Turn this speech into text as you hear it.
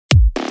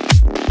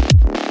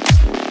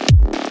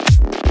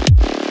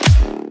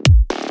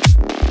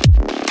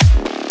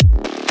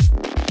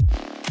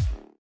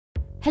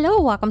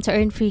Hello, welcome to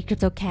Earn Free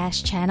Crypto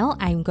Cash channel.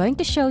 I'm going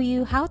to show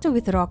you how to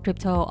withdraw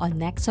crypto on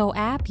Nexo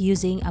app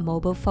using a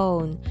mobile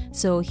phone.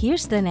 So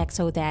here's the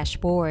Nexo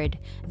dashboard.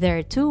 There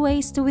are two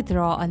ways to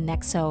withdraw on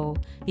Nexo.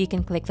 You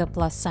can click the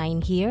plus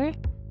sign here,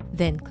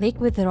 then click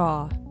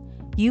withdraw.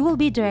 You will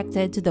be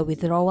directed to the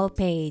withdrawal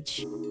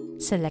page.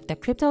 Select the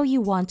crypto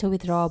you want to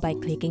withdraw by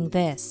clicking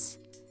this.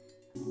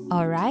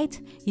 Alright,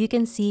 you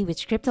can see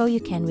which crypto you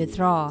can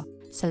withdraw.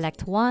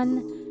 Select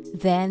one.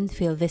 Then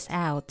fill this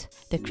out,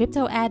 the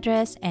crypto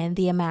address and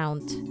the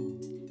amount.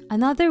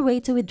 Another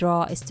way to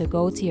withdraw is to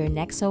go to your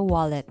Nexo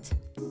wallet.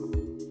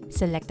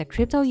 Select the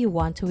crypto you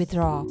want to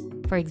withdraw,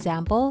 for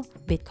example,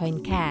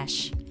 Bitcoin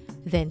Cash.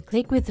 Then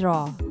click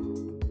withdraw.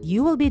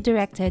 You will be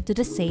directed to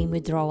the same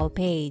withdrawal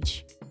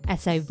page.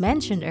 As I've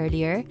mentioned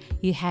earlier,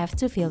 you have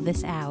to fill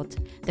this out,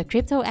 the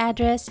crypto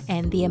address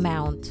and the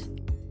amount.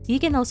 You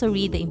can also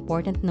read the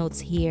important notes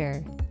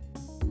here.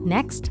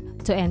 Next,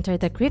 to enter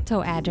the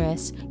crypto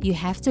address, you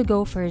have to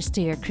go first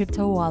to your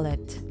crypto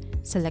wallet.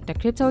 Select the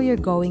crypto you're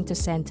going to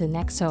send to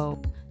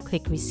Nexo.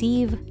 Click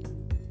Receive.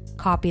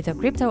 Copy the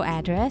crypto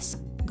address.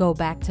 Go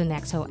back to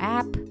Nexo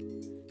app.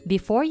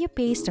 Before you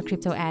paste the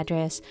crypto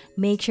address,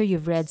 make sure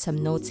you've read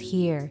some notes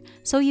here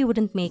so you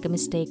wouldn't make a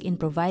mistake in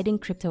providing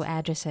crypto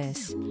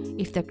addresses.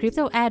 If the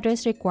crypto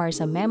address requires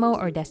a memo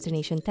or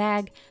destination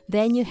tag,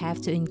 then you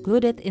have to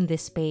include it in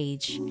this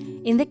page.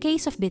 In the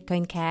case of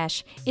Bitcoin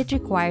Cash, it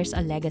requires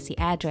a legacy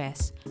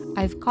address.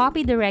 I've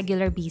copied the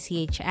regular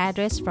BCH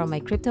address from my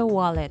crypto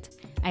wallet.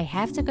 I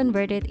have to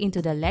convert it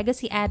into the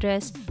legacy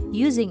address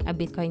using a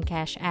Bitcoin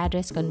Cash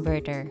address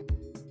converter.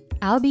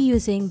 I'll be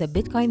using the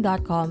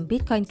Bitcoin.com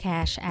Bitcoin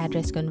Cash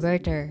address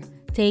converter.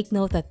 Take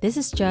note that this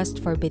is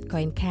just for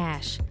Bitcoin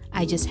Cash.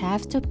 I just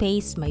have to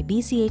paste my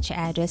BCH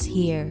address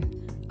here.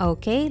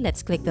 Okay,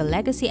 let's click the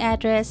legacy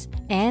address,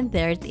 and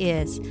there it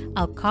is.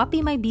 I'll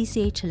copy my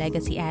BCH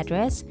legacy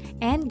address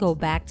and go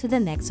back to the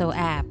Nexo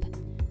app.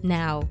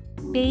 Now,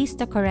 paste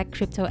the correct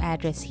crypto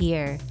address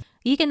here.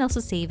 You can also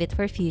save it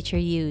for future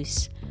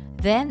use.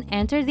 Then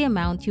enter the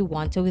amount you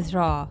want to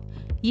withdraw.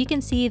 You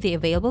can see the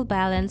available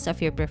balance of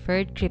your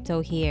preferred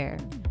crypto here.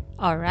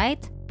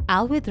 Alright,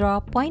 I'll withdraw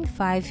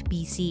 0.5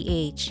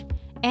 BCH.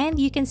 And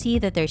you can see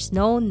that there's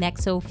no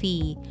Nexo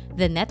fee.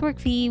 The network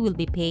fee will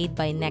be paid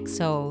by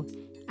Nexo.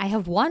 I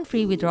have one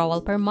free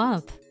withdrawal per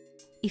month.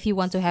 If you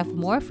want to have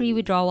more free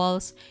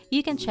withdrawals,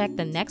 you can check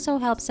the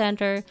Nexo Help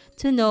Center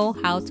to know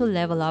how to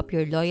level up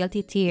your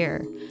loyalty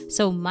tier.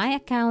 So my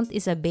account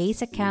is a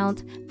base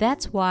account,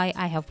 that's why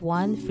I have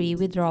one free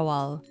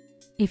withdrawal.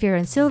 If you're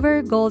on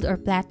Silver, Gold, or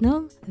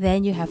Platinum,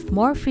 then you have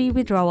more free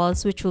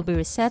withdrawals which will be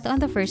reset on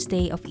the first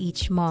day of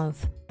each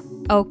month.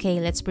 Okay,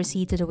 let's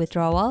proceed to the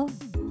withdrawal.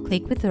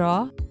 Click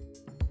Withdraw.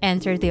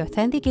 Enter the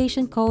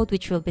authentication code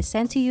which will be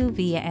sent to you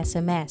via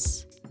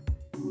SMS.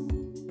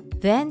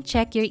 Then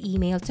check your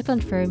email to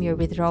confirm your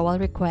withdrawal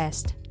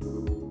request.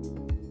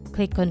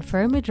 Click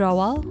Confirm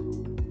Withdrawal.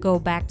 Go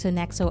back to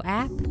Nexo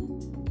app.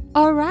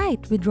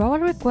 Alright, withdrawal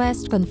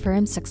request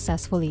confirmed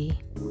successfully.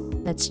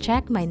 Let's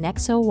check my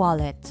Nexo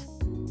wallet.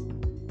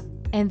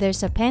 And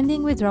there's a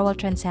pending withdrawal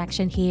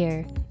transaction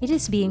here. It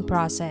is being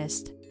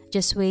processed.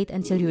 Just wait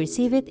until you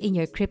receive it in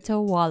your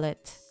crypto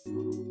wallet.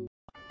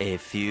 A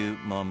few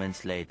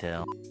moments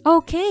later.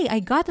 Okay, I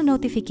got a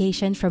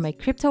notification from my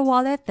crypto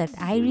wallet that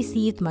I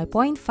received my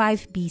 0.5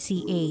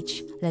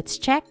 BCH. Let's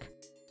check.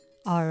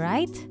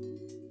 Alright.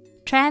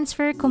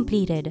 Transfer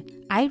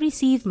completed. I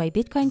received my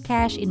Bitcoin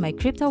Cash in my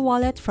crypto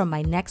wallet from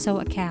my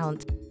Nexo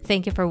account.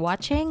 Thank you for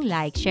watching.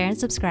 Like, share, and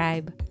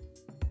subscribe.